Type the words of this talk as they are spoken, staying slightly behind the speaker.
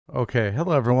Okay,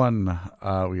 hello everyone.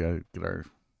 We gotta get our.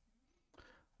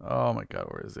 Oh my god,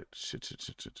 where is it? Shit.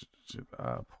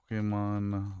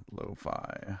 Pokemon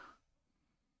Lo-Fi.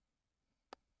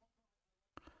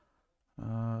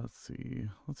 Let's see.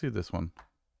 Let's see this one.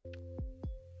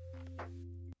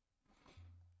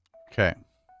 Okay.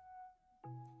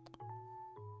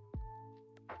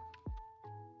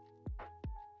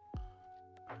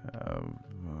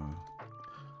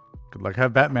 Good luck,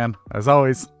 have Batman as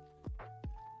always.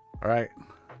 All right.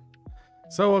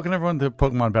 So welcome everyone to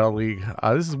Pokemon Battle League.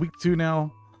 This is week 2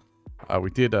 now.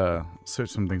 We did switch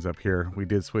some things up here. We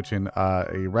did switch in a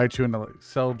Raichu and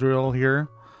Excel here.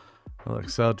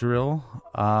 Excel drill.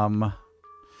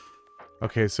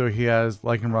 Okay, so he has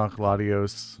Lycanroc,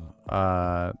 Latios,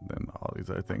 then all these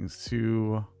other things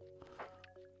too.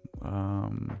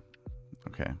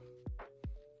 Okay.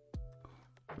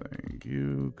 Thank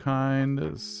you,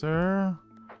 kind sir.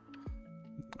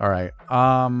 All right.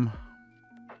 I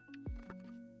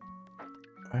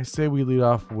say we lead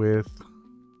off with,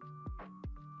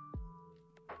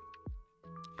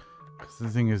 because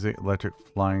this thing is electric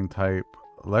flying type.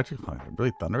 Electric flying type?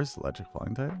 Really thunderous electric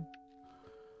flying type?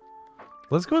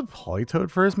 Let's go with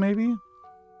Politoed first, maybe?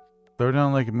 Throw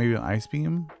down like maybe an Ice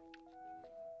Beam?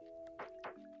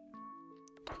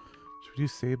 Should we do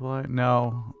Sableye?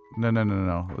 No.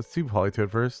 No. Let's do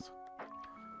Politoed first.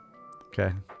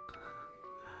 Okay.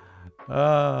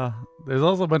 There's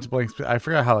also a bunch of blanks. I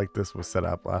forgot how like this was set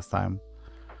up last time.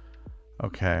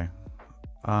 Okay.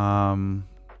 Let's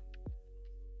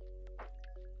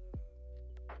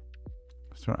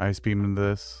throw an Ice Beam into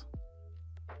this.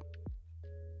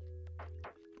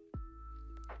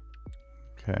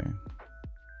 Okay.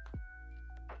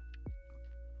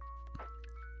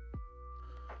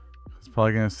 It's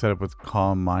probably gonna set up with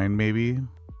Calm Mind, maybe.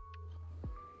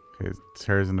 Okay,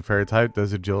 tears into Fairy type,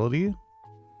 does agility.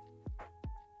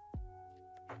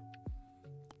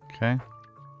 Okay.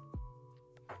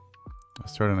 I'll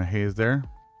start on a haze there.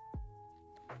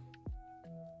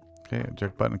 Okay,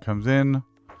 eject button comes in.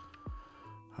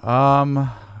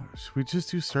 Should we just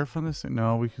do surf on this?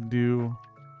 No, we can do.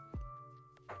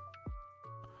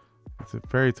 It's a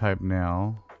fairy type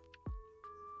now.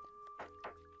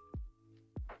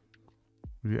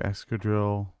 We do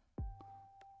Excadrill.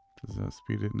 Does that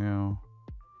speed it now?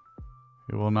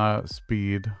 It will not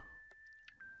speed.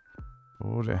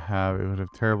 What would it have? It would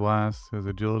have Terra Blast. It has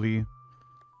agility.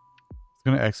 It's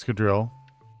gonna Excadrill.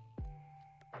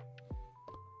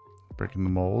 Breaking the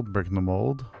mold.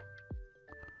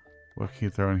 What can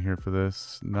you throw in here for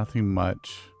this? Nothing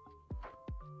much.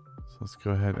 So let's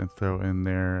go ahead and throw in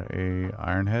there a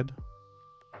Iron Head.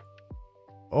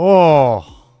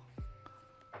 Oh!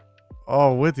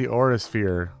 Oh, with the Aura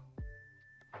Sphere.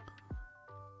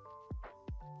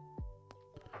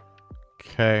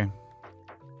 Okay.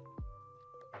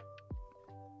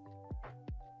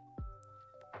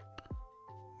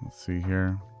 Let's see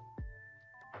here.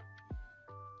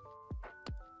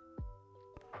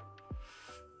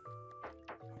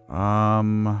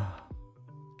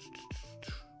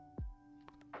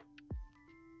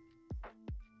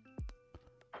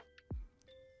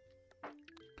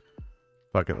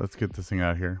 Fuck it, let's get this thing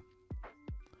out of here.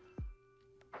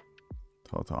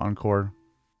 Tell it to Encore.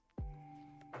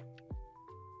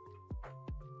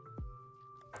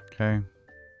 Okay.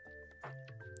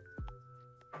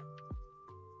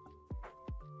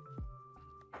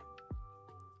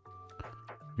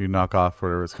 You knock off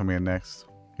whatever's coming in next.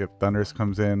 Yep, Thundurus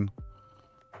comes in.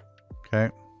 Okay.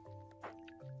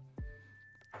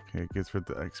 Okay, it gets for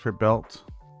the expert belt.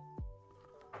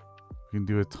 We can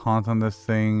do a taunt on this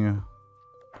thing.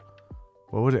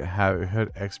 What would it have? It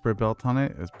had expert belt on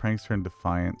it. It's Prankster and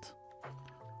Defiant.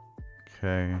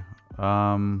 Okay.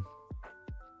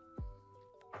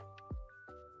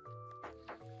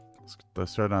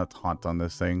 Let's start on a taunt on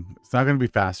this thing. It's not going to be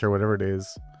faster, whatever it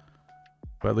is.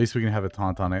 But at least we can have a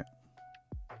taunt on it.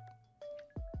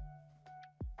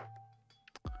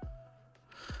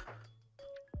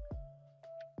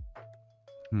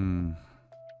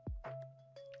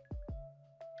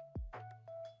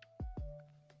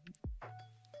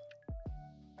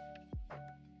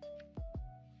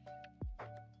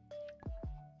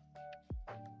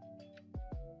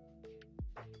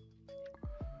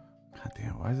 God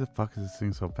damn, why the fuck is this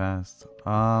thing so fast?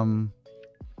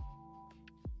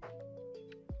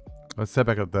 Let's set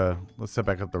back up the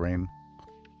rain.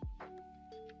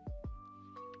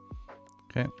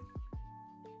 Okay.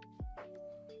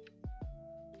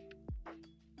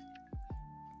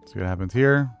 See what happens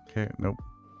here. Okay, nope.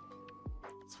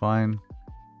 It's fine.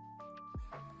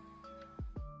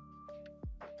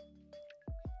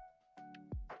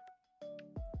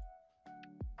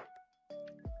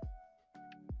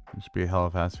 should be hella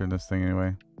faster in this thing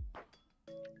anyway.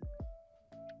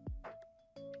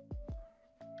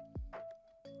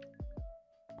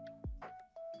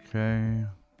 Okay.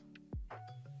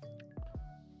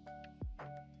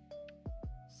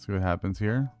 See what happens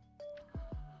here.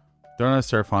 Throwing a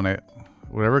surf on it.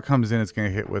 Whatever comes in, it's going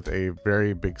to hit with a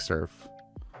very big surf.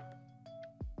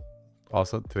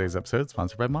 Also, today's episode is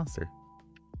sponsored by Monster.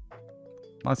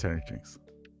 Monster Energy Drinks.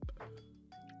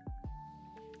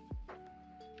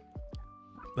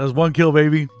 That's 1 kill,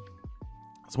 baby.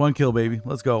 That's 1 kill, baby.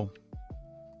 Let's go.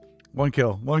 1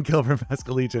 kill. 1 kill from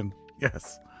Vasca Legion.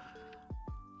 Yes.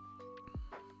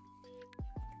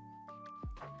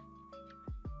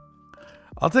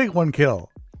 I'll take 1 kill.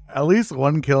 At least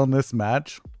 1 kill in this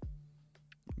match.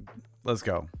 Let's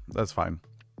go. That's fine.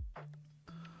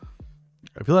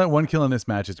 I feel like 1 kill in this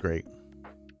match is great.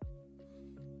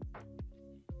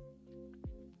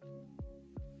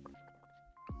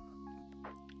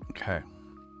 Okay.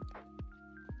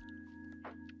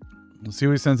 Let's see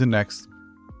what he sends in next.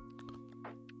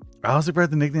 I also forgot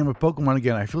the nickname of Pokemon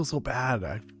again. I feel so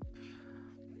bad.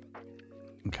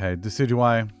 Okay,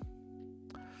 Decidueye.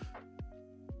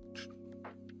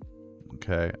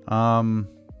 Okay.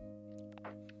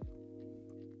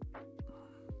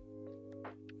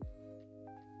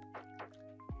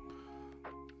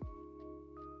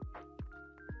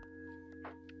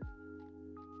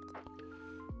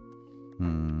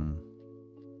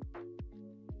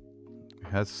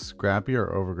 It has Scrappy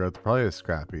or Overgrowth? Probably a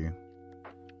Scrappy.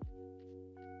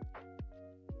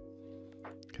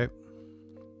 Okay.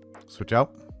 Switch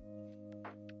out.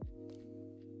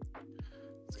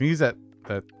 It's gonna use that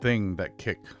thing, that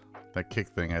kick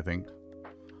thing, I think.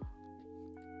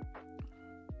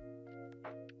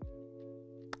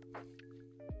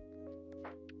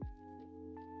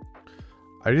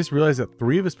 I just realized that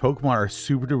 3 of his Pokemon are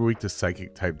super duper weak to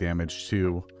Psychic type damage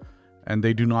too, and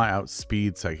they do not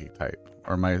outspeed Psychic type.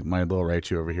 Or my little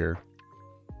Raichu over here.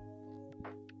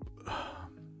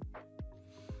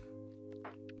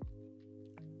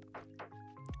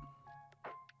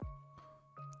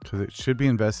 Because it should be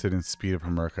invested in speed if I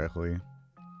remember correctly.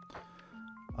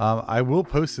 I will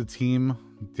post the team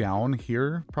down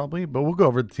here probably, but we'll go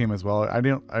over the team as well. I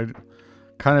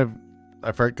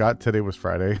forgot today was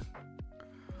Friday.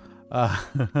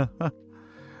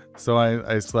 So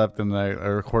I slept and I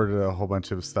recorded a whole bunch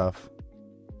of stuff.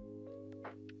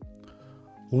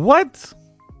 What?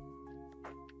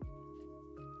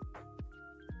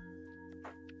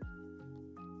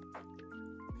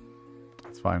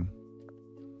 It's fine.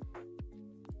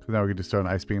 Because now we can just throw an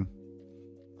Ice Beam.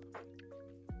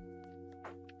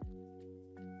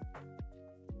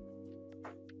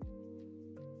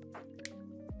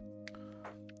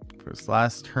 For his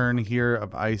last turn here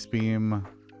of Ice Beam.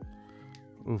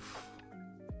 Oof.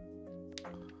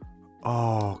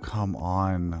 Oh, come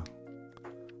on.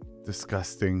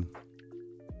 Disgusting.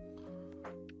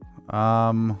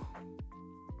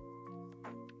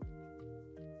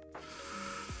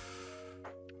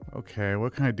 Okay,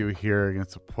 what can I do here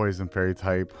against a poison fairy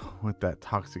type with that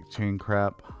toxic chain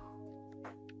crap?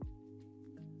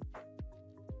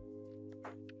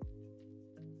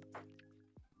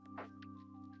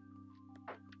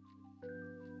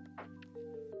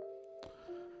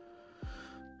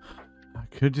 I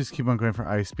could just keep on going for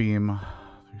Ice Beam.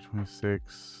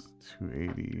 326,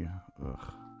 280.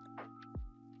 Ugh.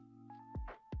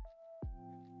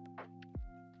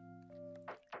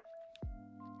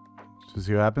 To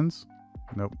see what happens?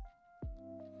 Nope.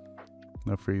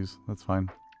 No freeze. That's fine.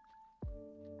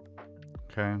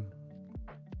 Okay.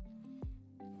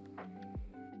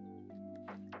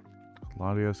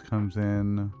 Latios comes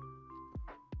in.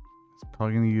 It's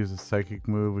probably going to use a psychic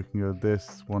move. We can go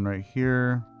this one right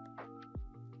here.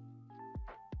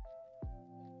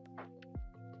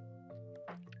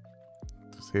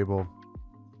 Disable.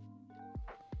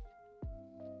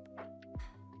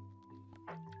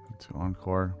 To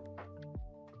Encore.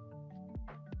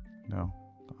 No.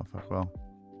 Oh, fuck well.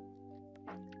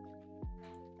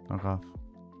 Knock off.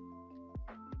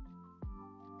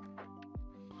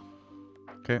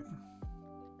 Okay.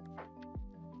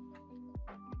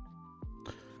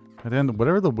 And then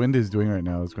whatever the wind is doing right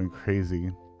now is going crazy.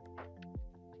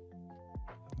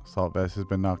 Assault Vest has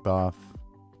been knocked off.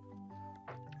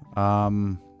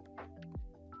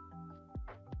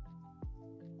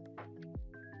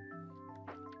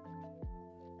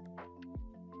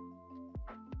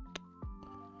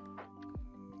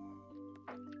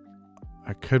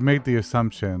 I could make the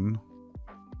assumption.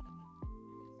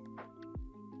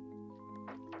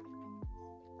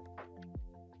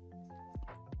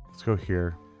 Let's go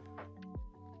here.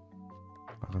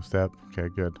 Auto step. Okay,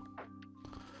 good.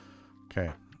 Okay.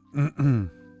 Then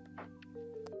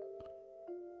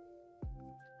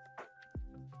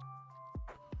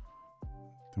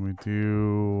we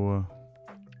do,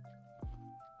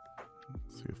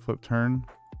 let's see, a flip turn.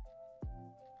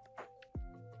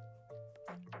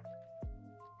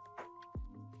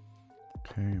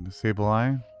 Okay, disable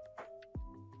eye.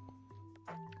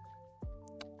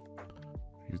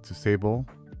 Use disable.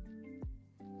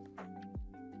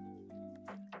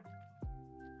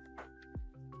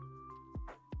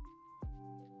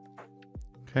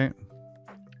 Okay.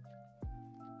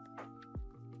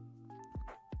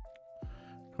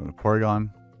 Go to Porygon.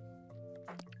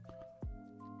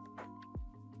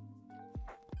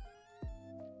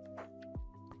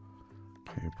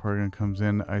 Okay, Porygon comes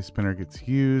in. Ice Spinner gets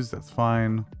used. That's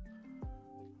fine.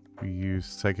 We use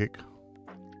Psychic.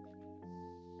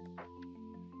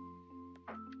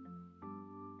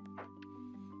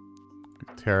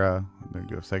 Terra. Then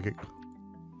go Psychic.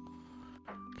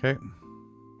 Okay.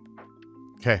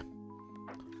 Okay.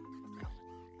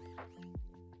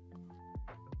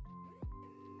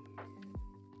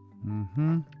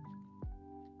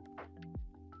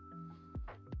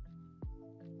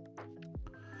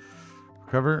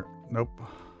 Recover? Nope.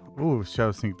 Ooh,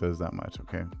 Shadow Sneak does that much.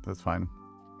 Okay, that's fine.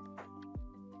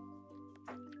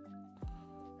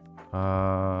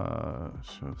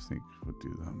 Shadow Sneak would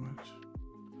do that much.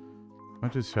 How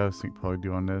much does Shadow Sneak probably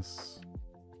do on this?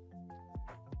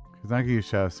 Because I can use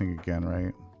Shadow Sneak again,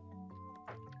 right?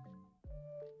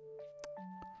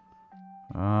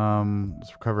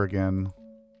 Let's recover again.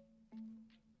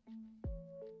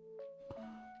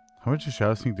 How much is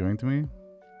Shadow Sneak doing to me?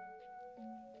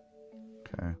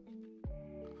 Okay.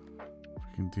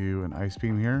 We can do an Ice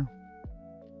Beam here.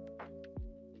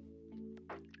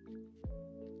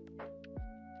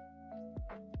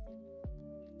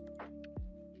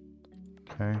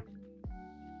 Okay.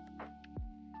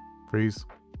 Freeze.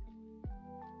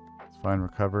 It's fine.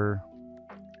 Recover.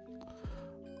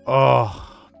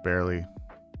 Oh, barely.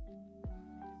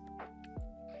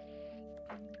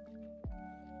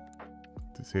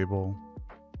 Disable.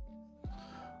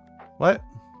 What?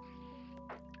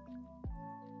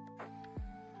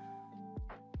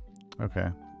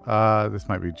 Okay. This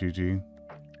might be GG.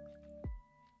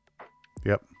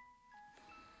 Yep.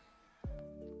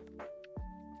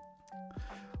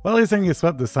 Well, at least I can get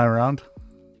swept this time around.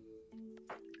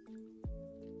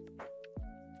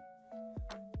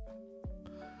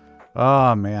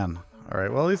 Oh, man. All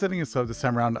right. Well, at least I didn't get swept this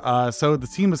time around. So the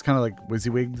team was kind of like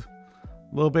WYSIWYG'd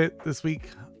a little bit this week.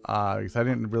 Because I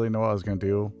didn't really know what I was going to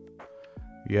do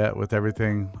yet with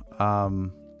everything.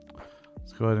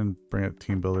 Let's go ahead and bring up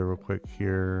Team Builder real quick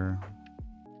here.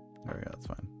 There we go. That's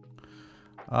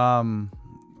fine.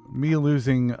 Me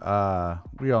losing,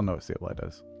 we all know what Stabilize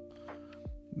does.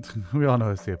 We all know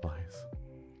what Stabilize.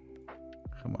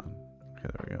 Come on. Okay,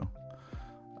 there we go.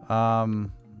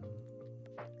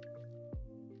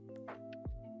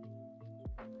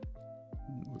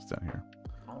 What's down here?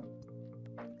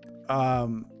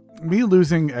 Me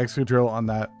losing Excadrill on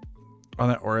that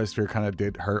Aura Sphere kind of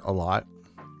did hurt a lot.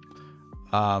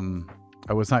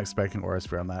 I was not expecting Aura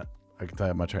Sphere on that. I can tell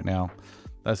you much right now.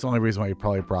 That's the only reason why you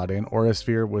probably brought in Aura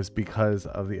Sphere was because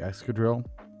of the Excadrill.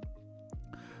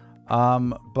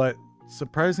 But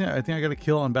surprisingly, I think I got a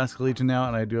kill on Basculegion now,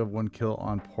 and I do have one kill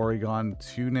on Porygon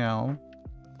 2 now.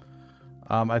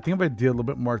 I think if I did a little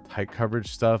bit more tight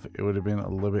coverage stuff, it would have been a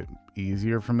little bit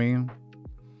easier for me.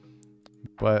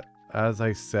 But as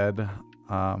I said,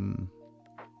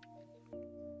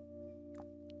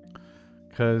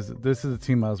 because this is the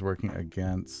team I was working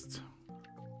against.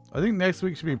 I think next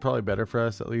week should be probably better for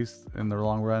us, at least in the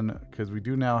long run, because we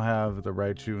do now have the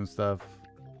Raichu and stuff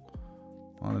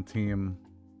on the team.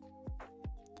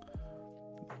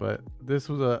 But this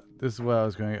is what I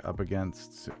was going up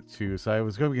against too. So I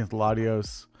was going against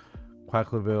Latios,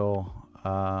 Quacklaville.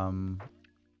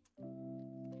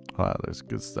 Wow, there's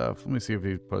good stuff. Let me see if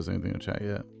he posted anything in chat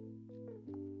yet.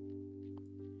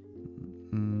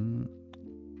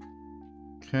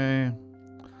 Okay.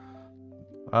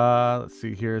 Let's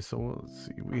see here. So let's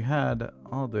see. We had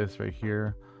all this right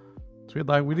here. So we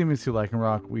had we didn't even see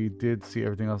Lycanroc. We did see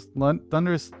everything else.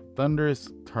 Thunderous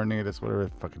Tornadus, whatever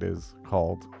the fuck it is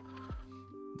called.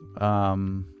 Let's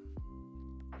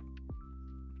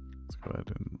go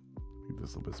ahead and make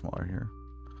this a little bit smaller here.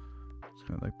 Just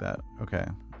kind of like that. Okay.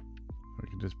 We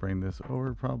can just bring this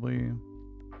over probably.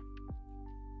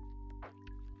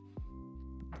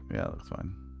 Yeah, that looks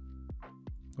fine.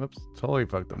 Whoops, totally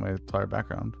fucked up my entire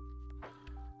background.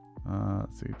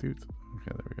 Let's see, dudes.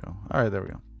 Okay, there we go. All right, there we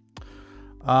go.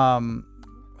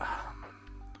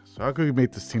 So how could we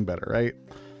make this team better, right?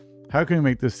 How can we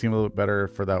make this team a little bit better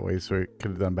for that way so we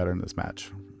could have done better in this match?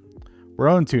 We're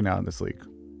 0-2 now in this league.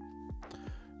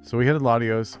 So we hit a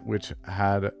Latios, which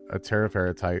had a Terra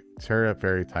Fairy type.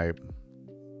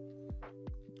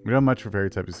 We don't have much for Fairy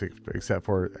type except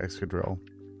for Excadrill.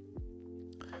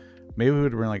 Maybe we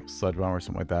would bring like Sludge Bomb or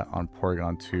something like that on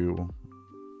Porygon 2.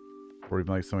 Or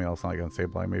even like something else on like on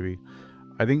Sableye maybe.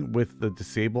 I think with the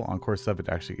Disable Encore stuff, it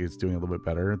actually is doing a little bit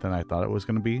better than I thought it was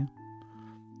going to be.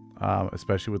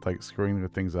 Especially with like screwing the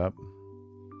things up.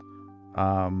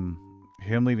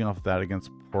 Him leading off of that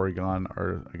against Porygon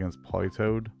or against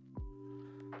Politoed.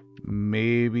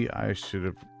 Maybe I should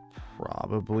have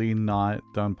probably not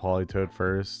done Politoed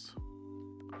first.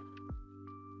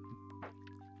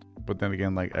 But then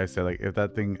again, like I said, like if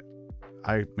that thing,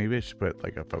 maybe I should put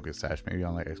like a Focus Sash maybe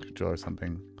on like Excadrill or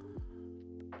something.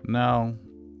 No,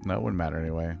 it wouldn't matter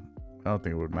anyway. I don't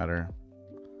think it would matter.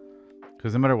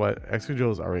 Because no matter what,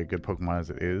 Excadrill is already a good Pokemon as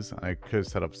it is. I could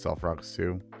set up Stealth Rocks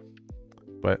too.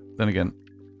 But then again,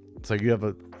 it's like you have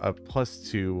a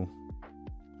 +2.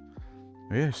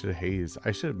 Maybe I should have Hazed.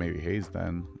 I should have maybe Hazed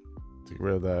then to get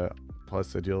rid of the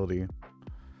plus agility.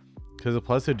 Because the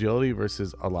plus agility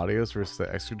versus a Latios versus the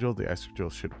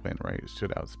Excadrill should win, right? It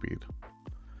should outspeed.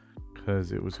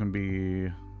 Because it was going to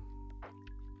be...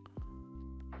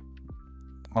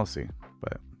 I'll see.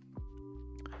 But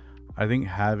I think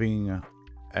having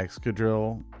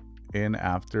Excadrill in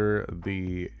after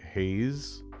the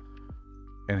Haze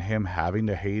and him having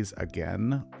to Haze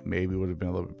again maybe would have been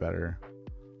a little bit better.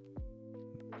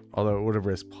 Although it would have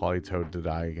risked Politoed to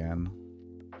die again.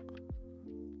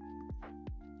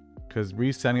 Because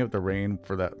resetting up the rain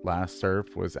for that last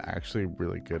surf was actually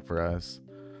really good for us.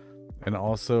 And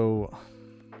also...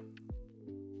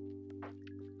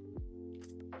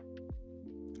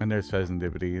 And there's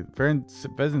Pheasantipity.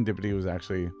 Pheasantipity was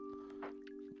actually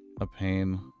a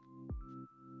pain.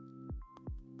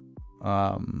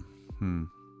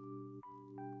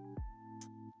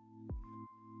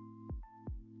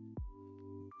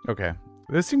 Okay.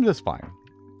 This team does fine.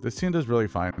 This team does really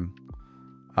fine.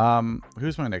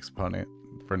 Who's my next opponent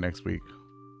for next week?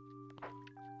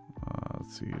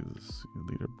 Let's see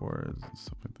leaderboards and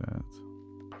stuff like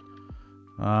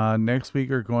that. Next week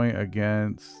we're going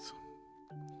against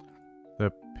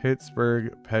the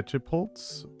Pittsburgh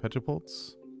Petchapults. Pittsburgh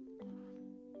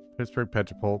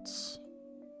Petchapults.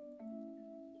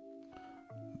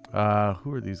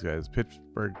 Who are these guys?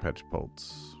 Pittsburgh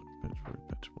Petchapults.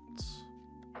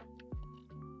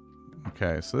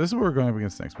 Okay, so this is what we're going up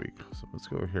against next week. So let's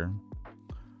go over here.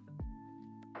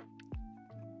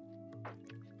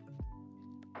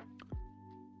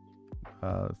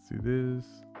 Let's do this.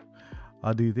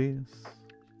 I'll do this.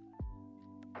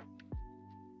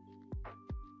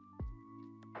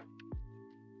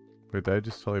 Wait, did I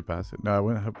just totally pass it? No, I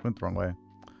went the wrong way.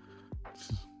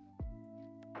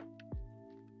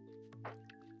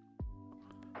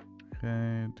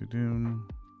 Okay, do-doom.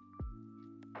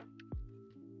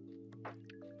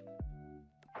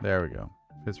 There we go.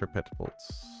 Pittsburgh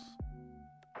Petchapults.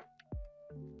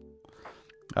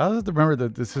 I also have to remember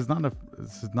that this is not a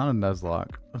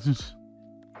Nuzlocke.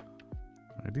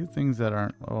 I do things that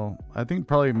aren't. Well, I think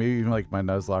probably maybe even like my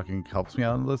Nuzlocking helps me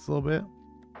out on this a little bit.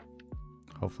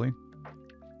 Hopefully.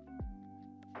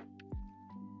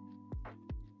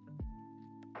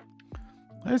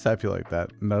 I feel like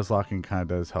that Nuzlocking kind of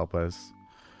does help us.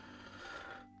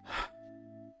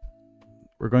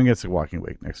 We're going against a Walking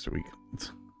Wake next week.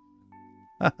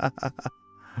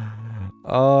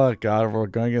 Oh god, we're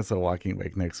going against a Walking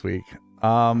Wake next week.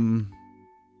 Definitely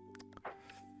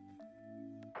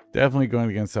going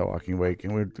against that Walking Wake,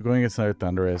 and we're going against another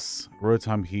Thundurus,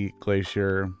 Rotom Heat,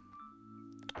 Glacier,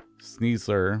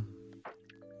 Sneasler,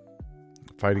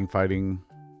 fighting for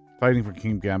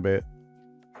King Gambit.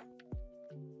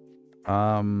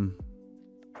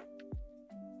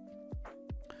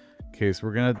 Okay, so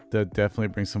we're gonna definitely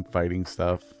bring some fighting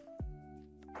stuff.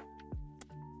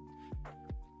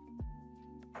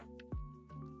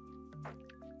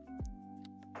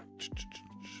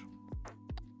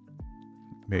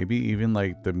 Maybe even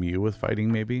like the Mew with fighting,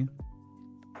 maybe.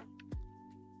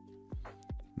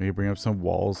 Maybe bring up some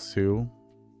walls too.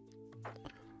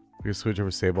 We can switch over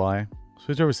Sableye.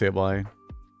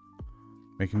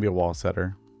 Make him be a wall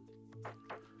setter.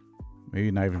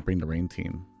 Maybe not even bring the rain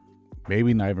team.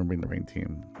 Maybe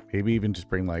even just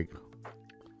bring like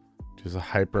just a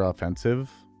hyper offensive.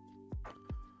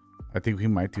 I think we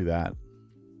might do that.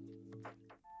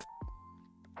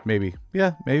 Maybe.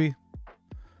 Yeah, maybe.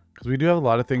 Because we do have a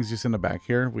lot of things just in the back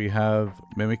here. We have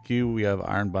Mimikyu, we have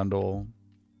Iron Bundle.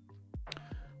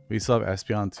 We still have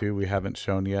Espeon too, we haven't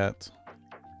shown yet.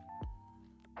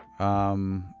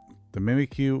 The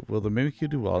Mimikyu, will the Mimikyu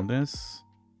do well in this?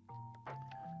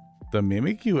 The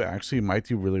Mimikyu actually might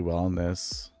do really well in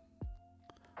this.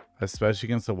 Especially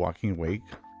against the Walking Wake.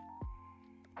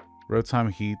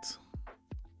 Rotom Heat.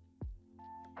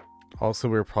 Also,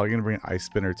 we're probably going to bring Ice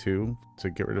Spinner too to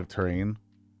get rid of terrain.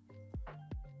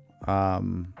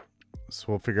 So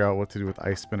we'll figure out what to do with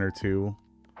Ice Spinner too.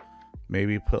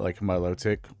 Maybe put like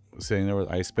Milotic sitting there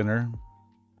with Ice Spinner.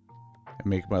 And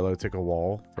make Milotic a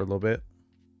wall for a little bit.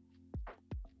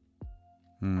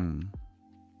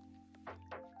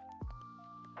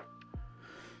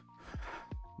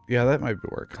 Yeah, that might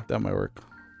work. That might work.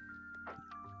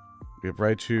 We have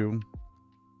Raichu.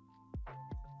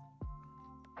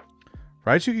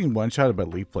 Raichu getting one-shotted by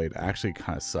Leaf Blade actually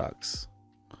kind of sucks.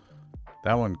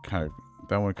 That one kind of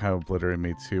obliterated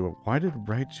me too. Why did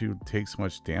Raichu take so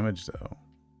much damage though?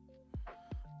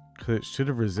 Because it should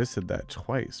have resisted that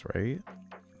twice, right?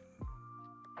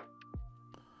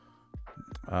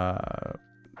 Battle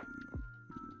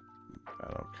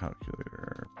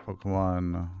calculator.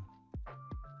 Pokemon.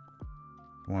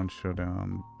 One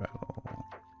showdown battle.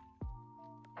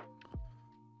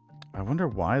 I wonder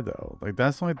why though. Like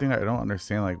that's the only thing I don't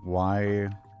understand. Like why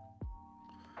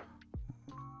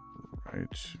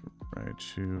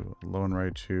Raichu, Lone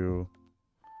Raichu,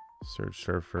 Surge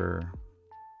Surfer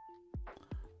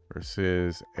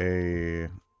versus a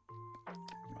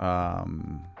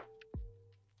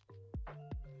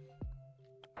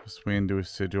Swing to a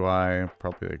Decidueye,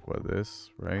 probably like what this,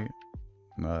 right?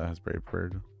 No, that has Brave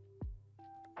Bird.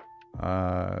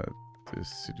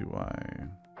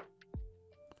 Decidueye.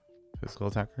 Physical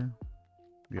attacker?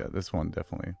 Yeah, this one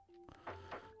definitely.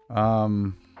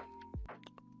 Oh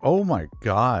my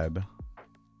god.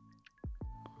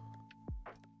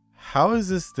 How is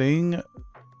this thing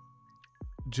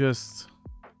just...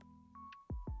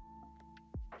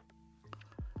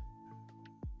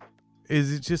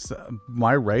 Is it just...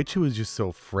 My Raichu is just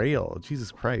so frail.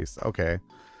 Jesus Christ. Okay.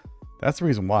 That's the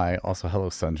reason why. Also, hello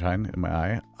sunshine in my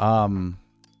eye.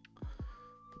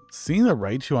 Seeing the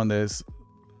Raichu on this,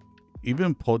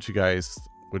 even Poltergeist,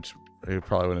 which I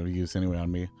probably wouldn't have used anyway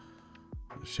on me.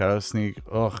 Shadow Sneak.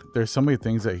 Ugh, there's so many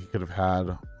things that he could have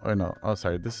had. Oh no. Oh,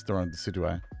 sorry. This is the wrong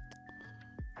Decidueye.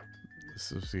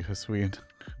 This is the Hisuian.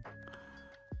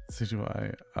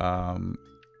 Decidueye.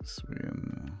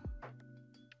 Hisuian.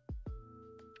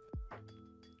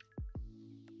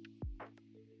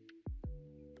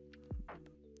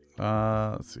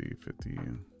 Let's see, 50.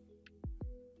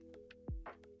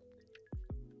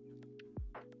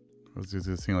 Let's do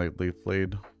this thing like Leaf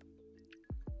Blade.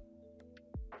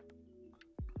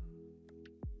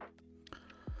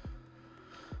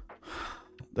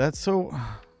 That's so...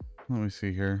 Let me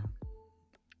see here.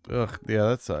 Ugh, yeah,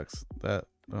 that sucks. That...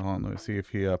 Hold on, let me see if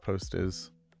he posted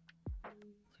his...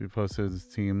 If he posted his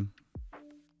team.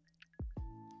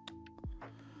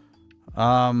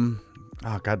 Oh,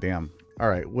 goddamn. All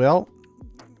right, well,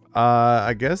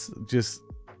 I guess just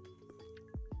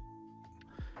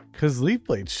because Leaf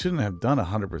Blade shouldn't have done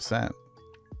 100%.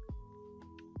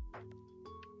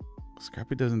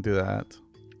 Scrappy doesn't do that.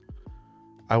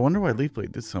 I wonder why Leaf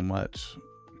Blade did so much.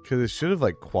 Because it should have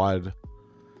like quad.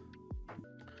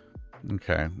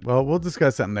 Okay, well, we'll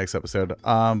discuss that in the next episode.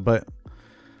 But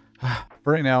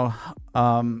for right now,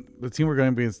 the team we're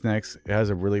going to be against next, it has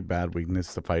a really bad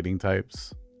weakness to fighting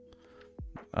types.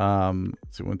 So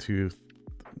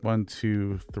 1,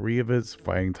 2, 3 of its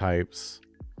fighting types.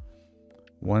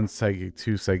 1 psychic,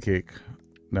 2 psychic.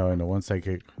 No, 1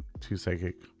 psychic, 2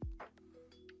 psychic.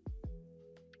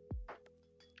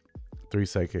 3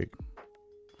 psychic.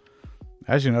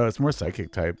 As you know, it's more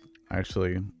psychic type,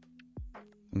 actually.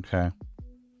 Okay.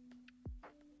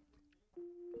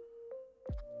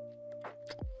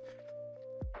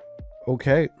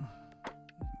 Okay.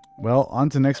 Well, on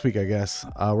to next week, I guess.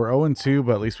 We're 0-2,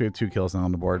 but at least we have 2 kills now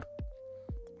on the board,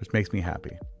 which makes me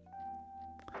happy.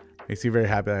 Makes me very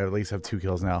happy that I at least have 2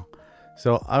 kills now.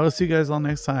 So I will see you guys all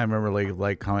next time. Remember,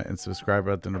 like, comment, and subscribe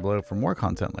right down below for more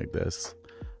content like this,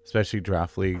 especially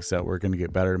draft leagues that we're going to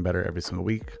get better and better every single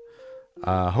week.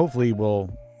 Hopefully,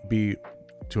 we'll be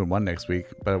 2-1 next week,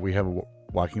 but we have a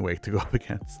Walking Wake to go up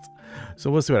against. So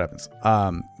we'll see what happens.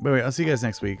 But anyway, I'll see you guys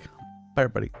next week. Bye,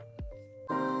 everybody.